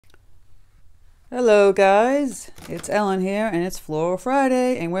Hello guys, it's Ellen here and it's Floral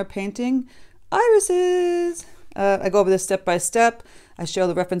Friday and we're painting irises. I go over this step by step. I show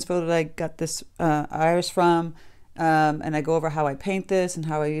the reference photo that I got this iris from, and I go over how I paint this and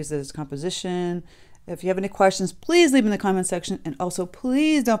how I use it as composition. If you have any questions, please leave in the comment section, and also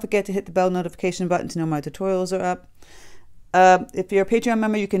please don't forget to hit the bell notification button to know my tutorials are up. If you're a Patreon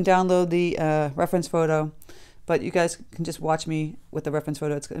member, you can download the reference photo. But you guys can just watch me with the reference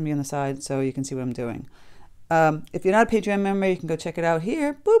photo. It's going to be on the side so you can see what I'm doing. If you're not a Patreon member, you can go check it out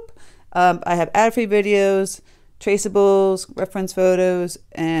here. Boop. I have ad-free videos, traceables, reference photos,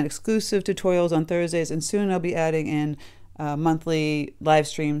 and exclusive tutorials on Thursdays. And soon I'll be adding in monthly live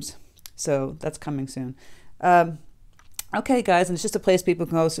streams. So that's coming soon. Okay, guys, and it's just a place people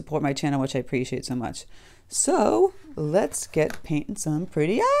can go support my channel, which I appreciate so much. So let's get painting some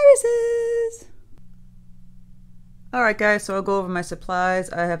pretty irises. Alright guys, so I'll go over my supplies.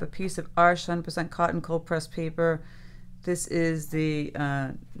 I have a piece of Arch 100% cotton cold pressed paper. This is the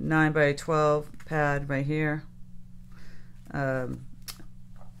 9x12 pad right here. I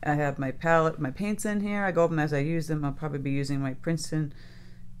have my palette, my paints in here. I go over them as I use them. I'll probably be using my Princeton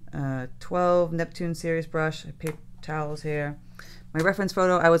 12 Neptune series brush. I paper towels here. My reference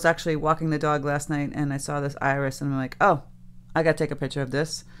photo, I was actually walking the dog last night and I saw this iris and I'm like, oh, I gotta take a picture of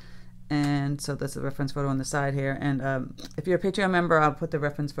this. And so that's the reference photo on the side here. And if you're a Patreon member, I'll put the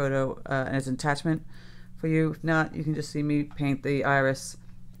reference photo as an attachment for you. If not, you can just see me paint the iris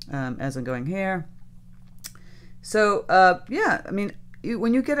as I'm going here. So yeah, I mean,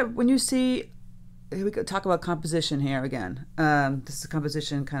 when you see, here we go, talk about composition here again. This is a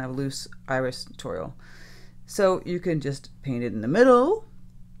composition kind of loose iris tutorial. So you can just paint it in the middle,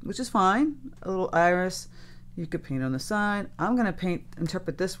 which is fine. A little iris. You could paint on the side. I'm gonna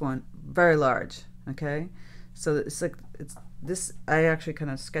interpret this one very large, okay? So it's like, this, I actually kind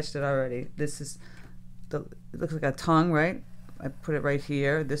of sketched it already. This is, it looks like a tongue, right? I put it right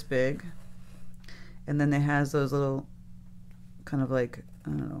here, this big. And then it has those little, kind of like,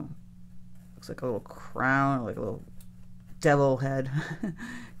 I don't know, looks like a little crown, like a little devil head,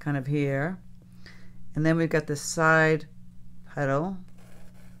 kind of here. And then we've got this side petal,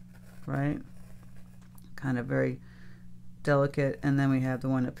 right? Kind of very delicate, and then we have the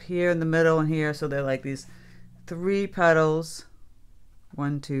one up here in the middle and here, so they're like these 3 petals,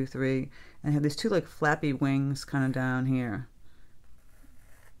 1, 2, 3, and have these 2 like flappy wings kind of down here.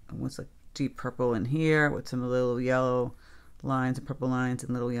 And what's like deep purple in here with some little yellow lines and purple lines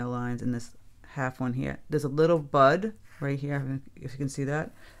and little yellow lines, and this half one here. There's a little bud right here, if you can see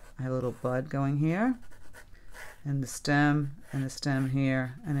that. I have a little bud going here, and the stem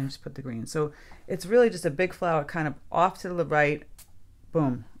here, and then just put the green. So it's really just a big flower kind of off to the right,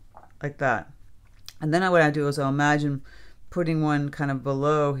 boom, like that. And then what I do is I'll imagine putting one kind of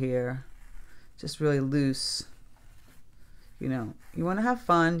below here, just really loose. You know, you want to have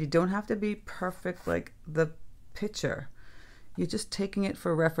fun. You don't have to be perfect like the picture. You're just taking it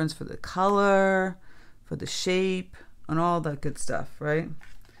for reference for the color, for the shape, and all that good stuff, right?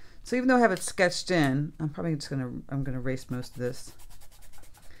 So even though I have it sketched in, I'm probably just I'm gonna erase most of this.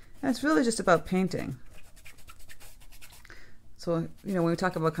 And it's really just about painting. So, you know, when we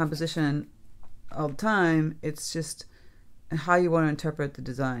talk about composition all the time, it's just how you want to interpret the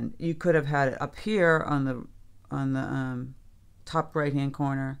design. You could have had it up here on the top right hand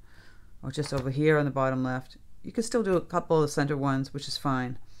corner, or just over here on the bottom left. You could still do a couple of the center ones, which is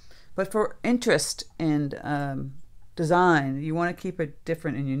fine. But for interest and design, you want to keep it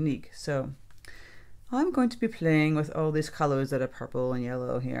different and unique. So I'm going to be playing with all these colors that are purple and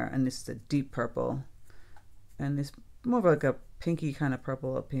yellow here, and this is a deep purple, and this more of like a pinky kind of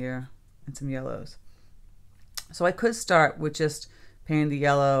purple up here, and some yellows. So I could start with just painting the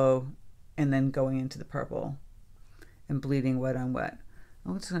yellow and then going into the purple and bleeding wet on wet.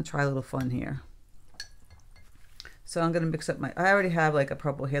 I'm just going to try a little fun here. So I'm going to mix up I already have like a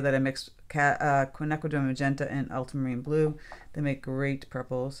purple here that I mixed quinachradone magenta and ultramarine blue. They make great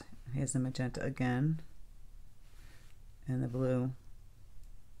purples. Here's the magenta again, and the blue.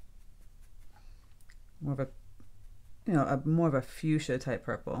 More of a, you know, more of a fuchsia type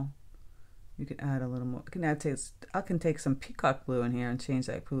purple. You can add a little more. I can take some peacock blue in here and change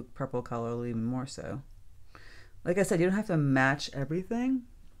that purple color even more so. Like I said, you don't have to match everything.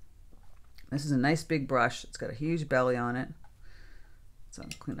 This is a nice big brush. It's got a huge belly on it. So I'm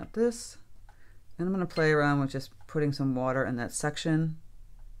going to clean up this. And I'm going to play around with just putting some water in that section.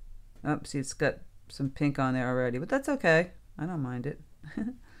 Oh, see, it's got some pink on there already, but that's okay. I don't mind it.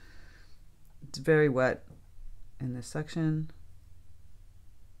 It's very wet in this section.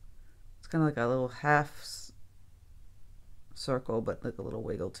 It's kind of like a little half circle, but like a little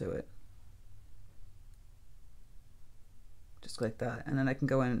wiggle to it. just like that. And then I can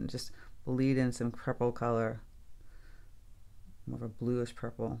go in and just bleed in some purple color, more of a bluish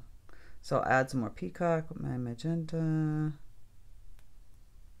purple. So I'll add some more peacock with my magenta.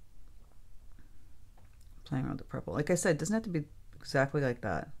 Playing around with the purple. Like I said, it doesn't have to be exactly like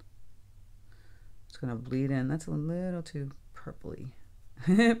that. It's gonna bleed in. That's a little too purpley.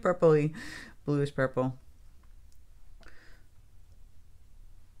 Purpley, bluish purple.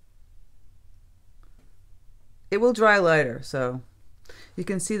 It will dry lighter, so you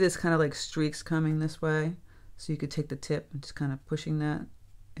can see this kind of like streaks coming this way. So you could take the tip and just kind of pushing that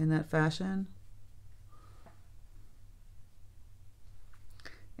in that fashion.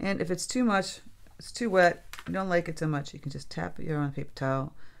 And if it's too much, it's too wet, you don't like it so much, you can just tap it on a paper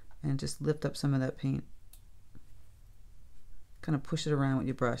towel and just lift up some of that paint. Kind of push it around with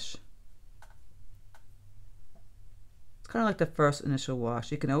your brush. It's kind of like the first initial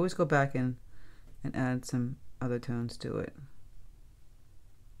wash. You can always go back in and add some other tones to it.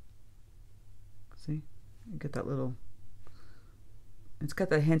 See? You get that little, it's got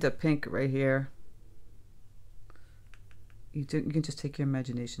that hint of pink right here. You can just take your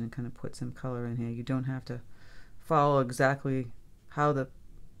imagination and kind of put some color in here. You don't have to follow exactly how the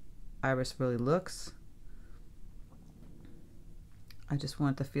iris really looks. I just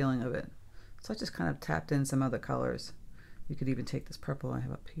want the feeling of it. So I just kind of tapped in some other colors. You could even take this purple I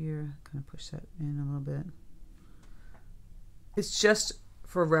have up here, kind of push that in a little bit. It's just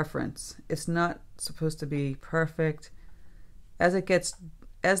for reference. It's not supposed to be perfect. As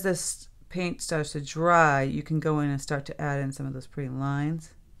this paint starts to dry, you can go in and start to add in some of those pretty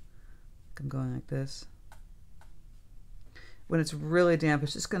lines. I'm going like this. When it's really damp,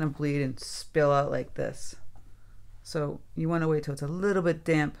 it's just going to bleed and spill out like this. So you want to wait till it's a little bit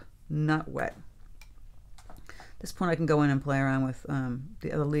damp, not wet. At this point I can go in and play around with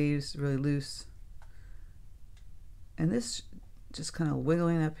the other leaves really loose. And this, just kind of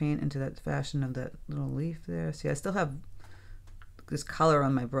wiggling that paint into that fashion of that little leaf there. See, I still have this color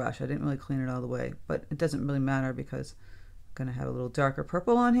on my brush. I didn't really clean it all the way, but it doesn't really matter because I'm going to have a little darker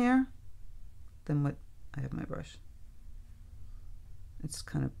purple on here than what I have in my brush. It's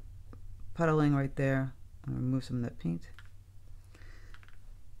kind of puddling right there. I'll remove some of that paint.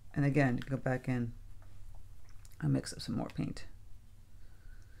 And again, go back in, I'll mix up some more paint.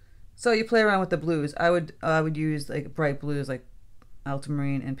 So you play around with the blues. I would use like bright blues like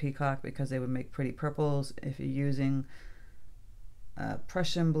ultramarine and peacock because they would make pretty purples. If you're using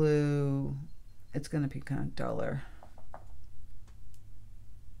Prussian blue, it's going to be kind of duller.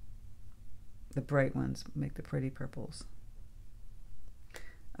 The bright ones make the pretty purples.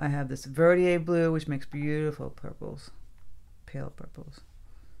 I have this Verdier blue, which makes beautiful purples, pale purples.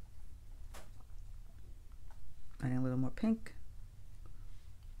 Adding a little more pink.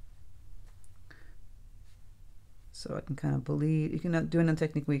 So I can kind of bleed. You can do another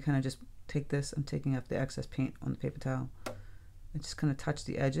technique where you kind of just take this, I'm taking off the excess paint on the paper towel, and just kind of touch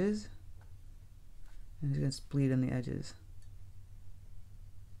the edges, and just bleed on the edges.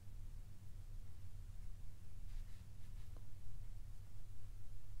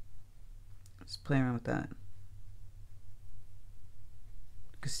 Just play around with that.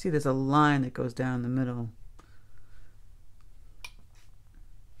 You can see there's a line that goes down the middle.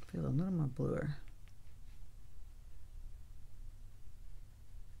 Feel a little more bluer.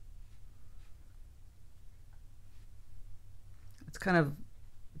 It's kind of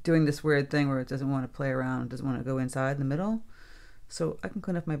doing this weird thing where it doesn't want to play around, doesn't want to go inside the middle. So I can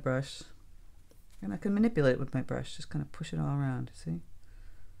clean up my brush and I can manipulate it with my brush, just kind of push it all around, see?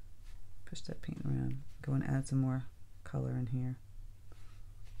 Push that paint around, go and add some more color in here.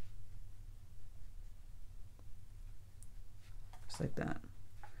 Just like that.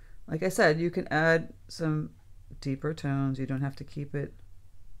 Like I said, you can add some deeper tones. You don't have to keep it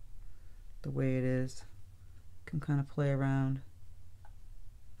the way it is. You can kind of play around,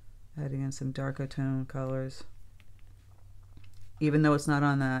 adding in some darker tone colors. Even though it's not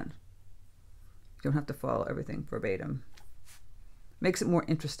on that, you don't have to follow everything verbatim. Makes it more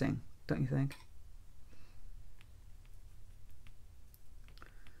interesting, don't you think?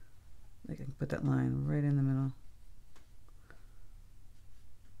 Like I can put that line right in the middle.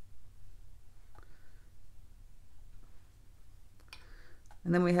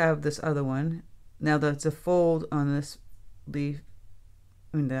 And then we have this other one. Now there's a fold on this leaf,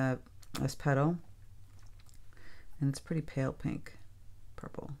 this petal, and it's pretty pale pink,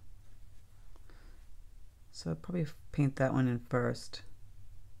 purple. So I'll probably paint that one in first,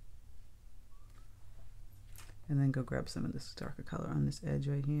 and then go grab some of this darker color on this edge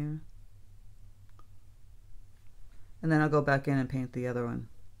right here, and then I'll go back in and paint the other one.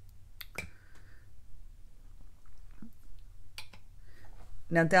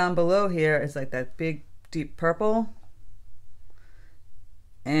 Now down below here is like that big deep purple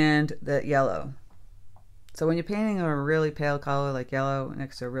and the yellow. So when you're painting a really pale color like yellow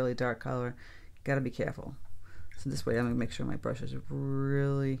next to a really dark color, you gotta be careful. So this way I'm gonna make sure my brush is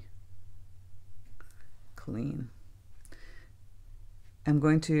really clean. I'm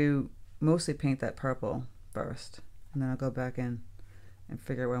going to mostly paint that purple first, and then I'll go back in and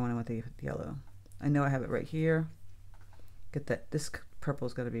figure out what I want with the yellow. I know I have it right here. Get that, this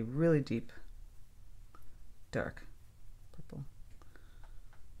purple's gotta be really deep, dark purple.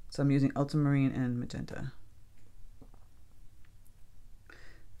 So I'm using ultramarine and magenta.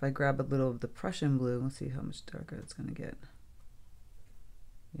 If I grab a little of the Prussian blue, let's see how much darker it's gonna get.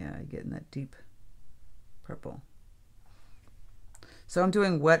 Yeah, I get in that deep purple. So I'm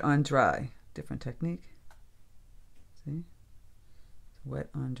doing wet on dry, different technique. See? It's wet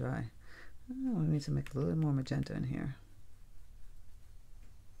on dry. Oh, I need to make a little more magenta in here.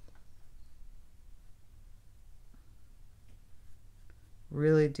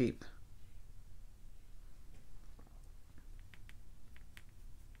 Really deep.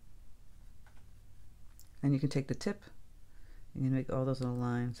 And you can take the tip and you make all those little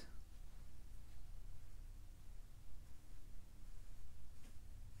lines.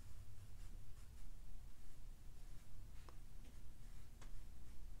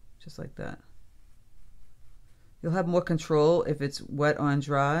 Just like that. You'll have more control if it's wet on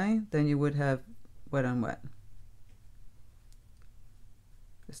dry than you would have wet on wet.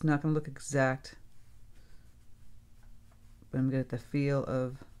 It's not going to look exact, but I'm going to get the feel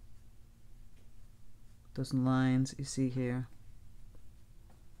of those lines you see here.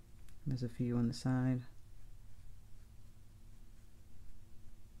 There's a few on the side.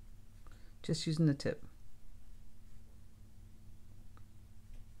 Just using the tip.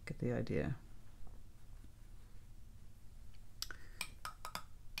 Get the idea.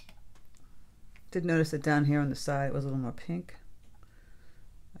 Did notice that down here on the side it was a little more pink.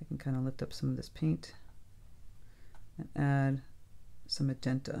 I can kind of lift up some of this paint and add some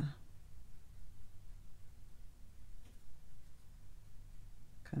magenta.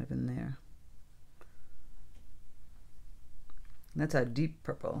 Kind of in there. And that's a deep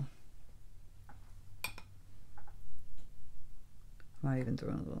purple. Might even throw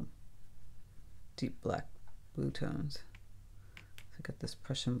in a little deep black blue tones. So I got this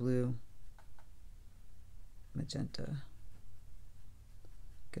Prussian blue, magenta.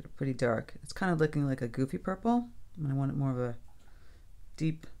 Get it pretty dark. It's kind of looking like a goofy purple, and I want it more of a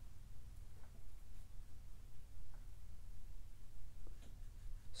deep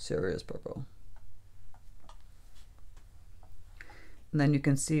serious purple. And then you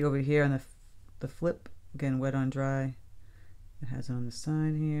can see over here on the flip, again wet on dry. It has it on the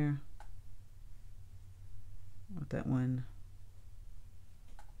side here. With that one.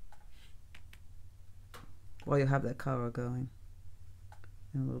 While you have that color going.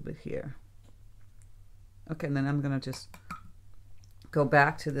 And a little bit here. Okay, and then I'm gonna just go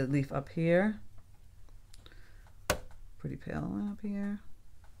back to the leaf up here. Pretty pale one up here.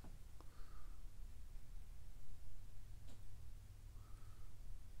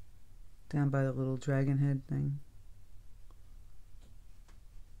 Down by the little dragon head thing.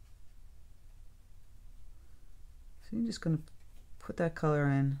 So you're just going to put that color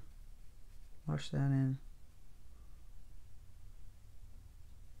in, wash that in.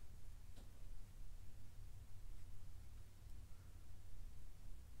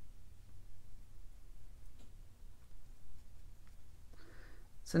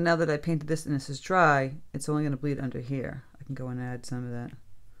 So now that I painted this and this is dry, it's only going to bleed under here. I can go and add some of that.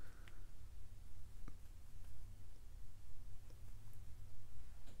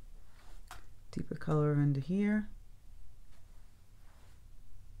 Deeper color into here.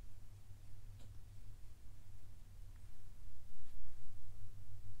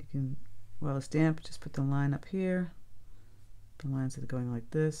 You can, while it's damp, just put the line up here. The lines that are going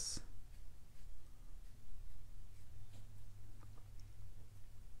like this.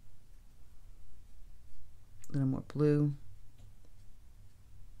 A little more blue.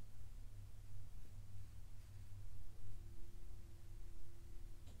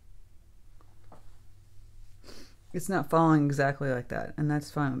 It's not falling exactly like that, and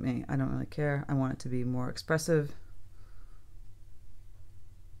that's fine with me. I don't really care. I want it to be more expressive.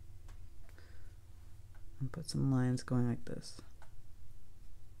 And put some lines going like this.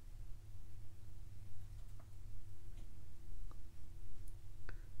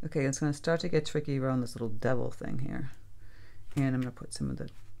 Okay, it's going to start to get tricky around this little devil thing here. And I'm going to put some of the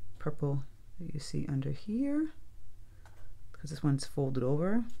purple that you see under here, because this one's folded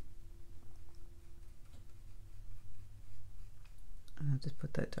over. And I'll just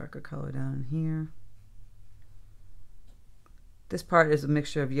put that darker color down in here. This part is a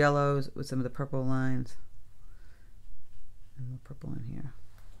mixture of yellows with some of the purple lines. And more purple in here.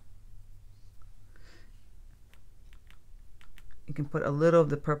 You can put a little of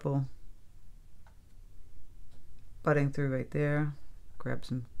the purple budding through right there. Grab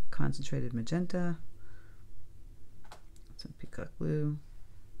some concentrated magenta, some peacock blue.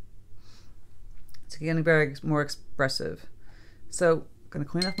 It's getting very more expressive. So I'm going to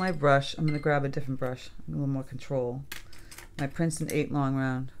clean off my brush. I'm going to grab a different brush, a little more control. My Princeton 8 long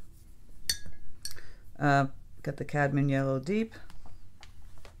round. Got the cadmium yellow deep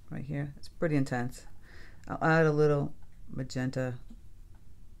right here. It's pretty intense. I'll add a little magenta,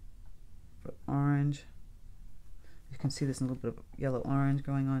 orange. You can see there's a little bit of yellow orange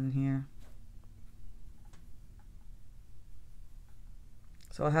going on in here.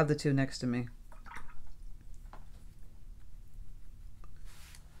 So I'll have the two next to me.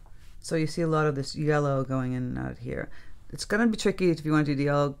 So you see a lot of this yellow going in and out here. It's going to be tricky if you want to do the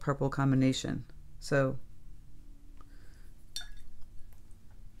yellow-purple combination. So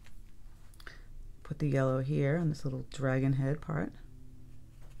put the yellow here on this little dragon head part.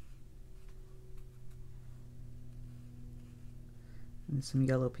 And some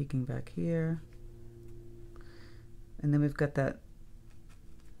yellow peeking back here. And then we've got that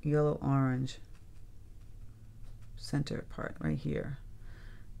yellow-orange center part right here.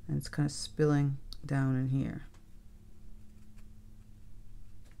 And it's kind of spilling down in here.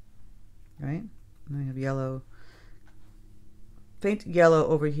 Right? And we have yellow, faint yellow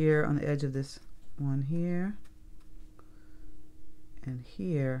over here on the edge of this one here. And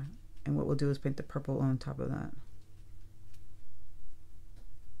here. And what we'll do is paint the purple on top of that.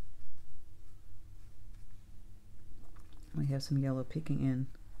 We have some yellow peeking in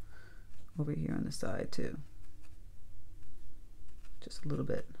over here on the side too. Just a little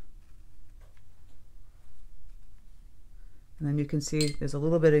bit. And then you can see there's a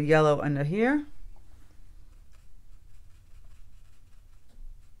little bit of yellow under here.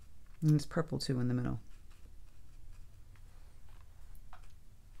 And it's purple too in the middle.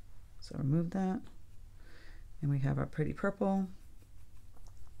 So remove that. And we have our pretty purple.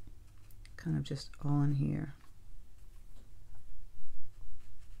 Kind of just all in here.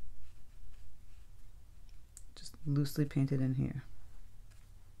 Just loosely painted in here.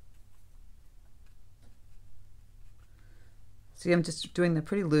 See, I'm just doing that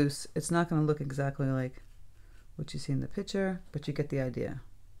pretty loose. It's not going to look exactly like what you see in the picture, but you get the idea.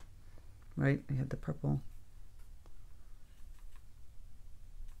 Right? We have the purple.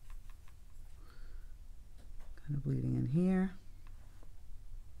 Kind of bleeding in here.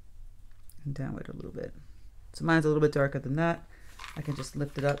 And downward a little bit. So mine's a little bit darker than that. I can just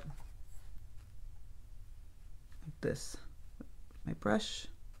lift it up like this. My brush.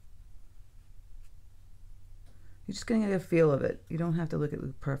 You're just getting a feel of it. You don't have to look at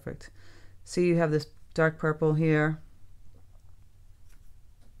it perfect. See, you have this dark purple here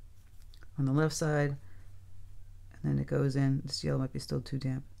on the left side, and then it goes in. This yellow might be still too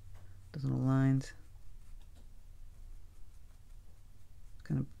damp. Those little lines.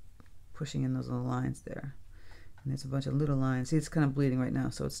 Kind of pushing in those little lines there. And there's a bunch of little lines. See, it's kind of bleeding right now,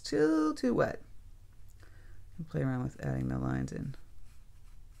 so it's still too wet. And play around with adding the lines in.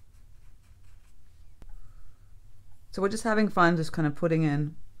 So we're just having fun, just kind of putting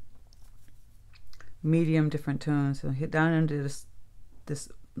in medium different tones. So hit down into this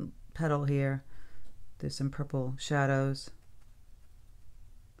petal here. There's some purple shadows,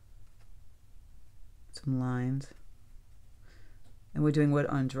 some lines, and we're doing wood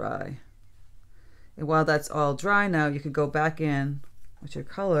on dry. And while that's all dry now, you could go back in with your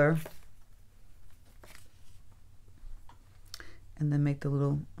color and then make the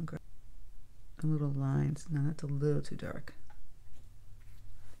little lines. Now that's a little too dark.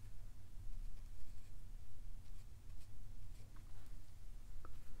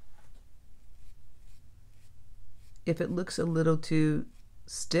 If it looks a little too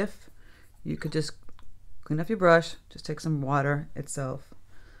stiff, you could just clean off your brush, just take some water itself,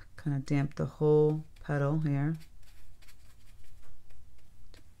 kind of damp the whole petal here.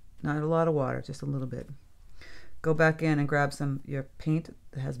 Not a lot of water, just a little bit. Go back in and grab your paint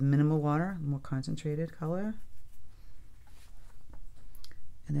that has minimal water, more concentrated color.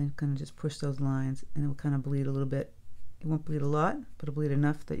 And then kind of just push those lines and it will kind of bleed a little bit. It won't bleed a lot, but it'll bleed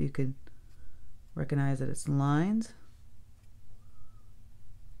enough that you could recognize that it's lines.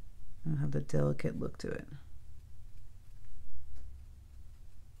 And have the delicate look to it.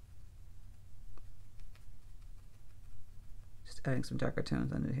 Just adding some darker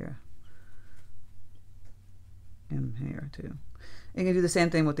tones under here. him here too. You can do the same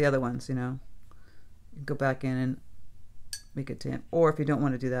thing with the other ones, you know. You can go back in and make it tan. Or if you don't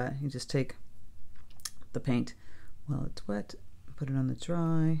want to do that, you just take the paint while it's wet, put it on the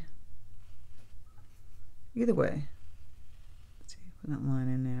dry. Either way. Let's see, put that line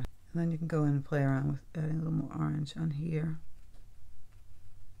in there. And then you can go in and play around with adding a little more orange on here.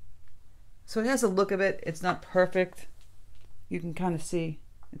 So it has a look of it. It's not perfect. You can kind of see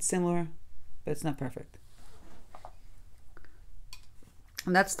it's similar, but it's not perfect.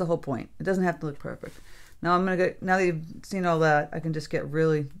 And that's the whole point. It doesn't have to look perfect. Now I'm gonna go, now that you've seen all that, I can just get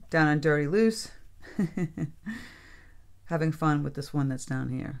really down and dirty loose. Having fun with this one that's down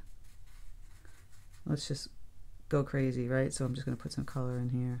here. Let's just go crazy, right? So I'm just gonna put some color in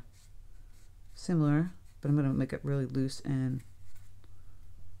here. Similar, but I'm gonna make it really loose and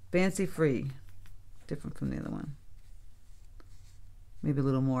fancy free. Different from the other one. Maybe a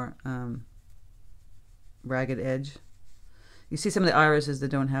little more ragged edge. You see some of the irises that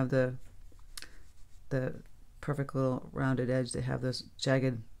don't have the perfect little rounded edge. They have those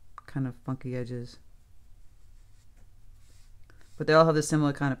jagged kind of funky edges. But they all have the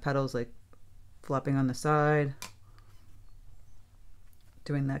similar kind of petals, like flopping on the side.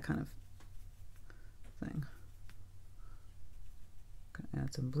 Doing that kind of thing. Gonna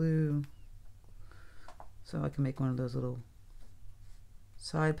add some blue. So I can make one of those little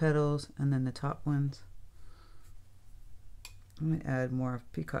side petals and then the top ones. I'm going to add more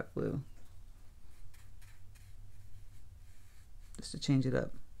of peacock blue just to change it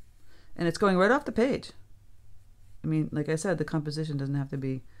up. And it's going right off the page. I mean, like I said, the composition doesn't have to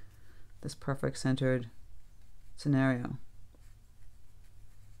be this perfect centered scenario.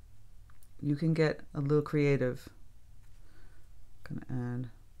 You can get a little creative. Gonna add,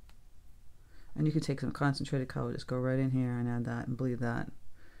 and you can take some concentrated color, just go right in here and add that and bleed that.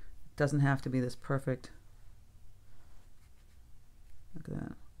 It doesn't have to be this perfect. Look at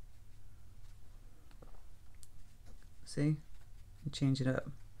that. See? And change it up.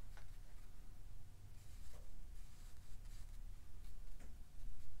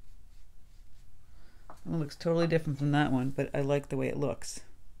 That one looks totally different from that one, but I like the way it looks.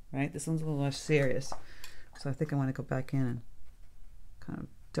 Right? This one's a little less serious. So I think I want to go back in and kind of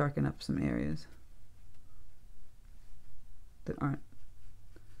darken up some areas that aren't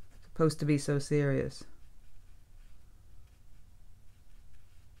supposed to be so serious.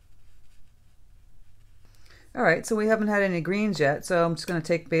 All right, so we haven't had any greens yet, so I'm just going to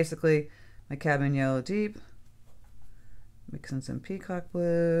take basically my cadmium yellow deep, mix in some peacock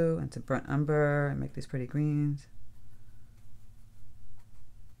blue and some burnt umber and make these pretty greens.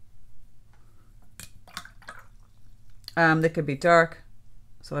 They could be dark,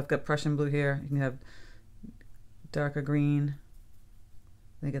 so I've got Prussian blue here. You can have darker green.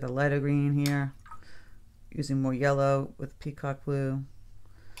 Then get a lighter green here, using more yellow with peacock blue.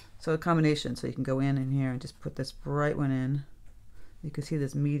 So a combination, so you can go in here and just put this bright one in. You can see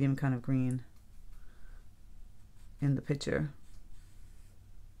this medium kind of green in the picture.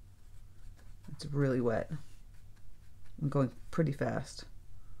 It's really wet. I'm going pretty fast.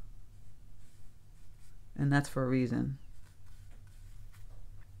 And that's for a reason.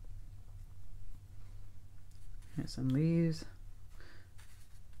 Here's some leaves.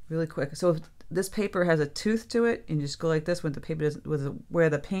 Really quick. So if this paper has a tooth to it, and you just go like this when the paper doesn't, where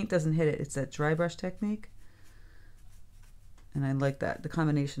the paint doesn't hit it. It's that dry brush technique. And I like that, the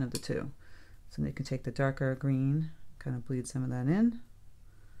combination of the two. So then you can take the darker green, kind of bleed some of that in.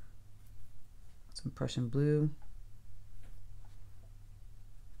 Some Prussian blue.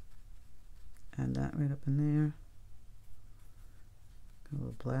 Add that right up in there. A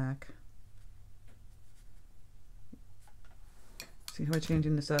little black. See how I'm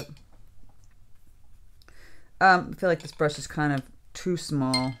changing this up? I feel like this brush is kind of too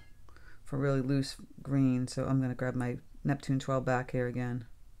small for really loose green, so I'm going to grab my Neptune 12 back here again.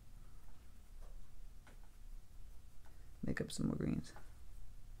 Make up some more greens.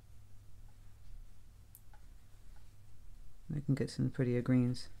 I can get some prettier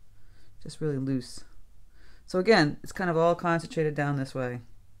greens. Just really loose. So again, it's kind of all concentrated down this way.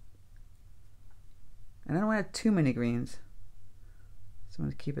 And I don't want to have too many greens. So I'm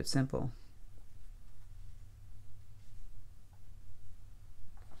going to keep it simple.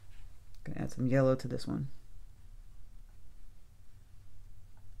 I'm going to add some yellow to this one.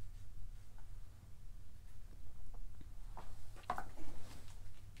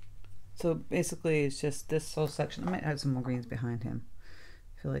 So basically it's just this whole section. I might add some more greens behind him.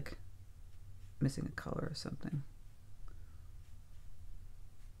 I feel like missing a color or something.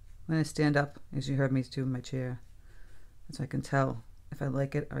 I'm going to stand up, as you heard me do in my chair, so I can tell if I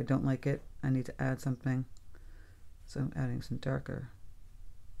like it or I don't like it. I need to add something. So I'm adding some darker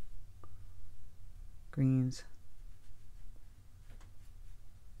greens.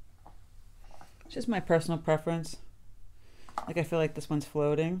 It's just my personal preference. Like I feel like this one's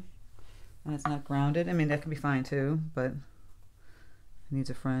floating and it's not grounded. I mean, that can be fine too, but it needs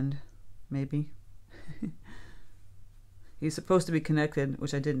a friend, maybe. He's supposed to be connected,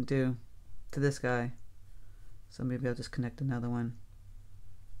 which I didn't do, to this guy. So maybe I'll just connect another one.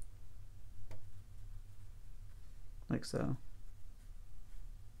 Like so.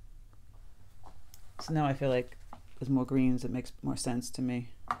 So now I feel like there's more greens. It makes more sense to me.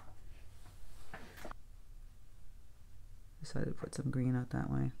 Decided to put some green out that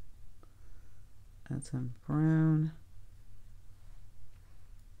way. Add some brown.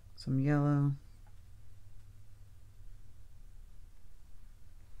 Some yellow.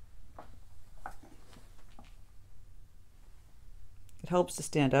 It helps to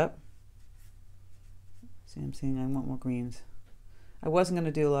stand up. See, I'm saying I want more greens. I wasn't going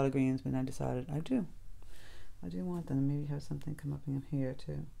to do a lot of greens, but I decided I do. I do want them. Maybe have something come up in here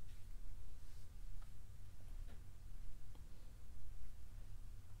too.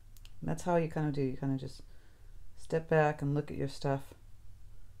 And that's how you kind of do. You kind of just step back and look at your stuff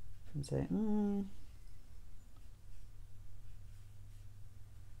and say,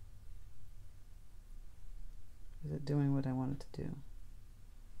 is it doing what I want it to do?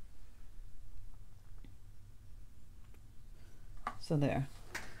 So there.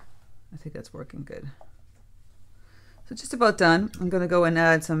 I think that's working good. So just about done. I'm going to go and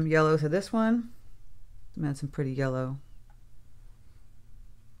add some yellow to this one. I'm add some pretty yellow.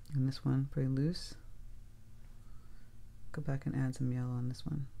 And this one pretty loose. Go back and add some yellow on this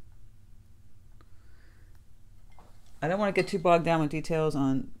one. I don't want to get too bogged down with details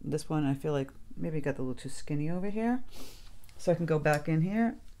on this one. I feel like maybe it got a little too skinny over here. So I can go back in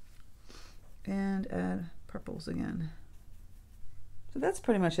here and add purples again. So that's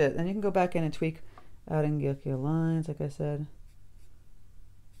pretty much it. And you can go back in and tweak, adding your lines, like I said.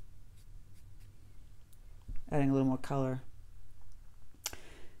 Adding a little more color.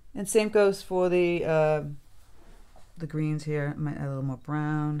 And same goes for the greens here. I might add a little more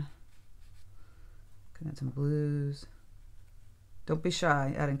brown. Can add some blues. Don't be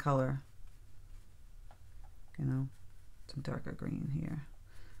shy adding color. You know, some darker green here.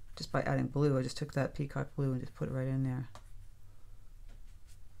 Just by adding blue, I just took that peacock blue and just put it right in there.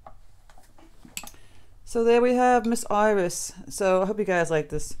 So there we have Miss Iris. So I hope you guys like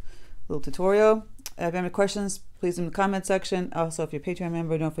this little tutorial. If you have any questions, please in the comment section. Also, if you're a Patreon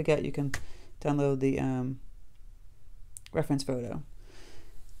member, don't forget you can download the reference photo.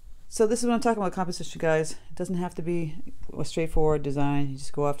 So this is what I'm talking about, composition, guys. It doesn't have to be a straightforward design. You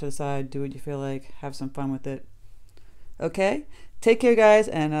just go off to the side, do what you feel like, have some fun with it. Okay? Take care, guys,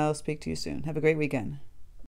 and I'll speak to you soon. Have a great weekend.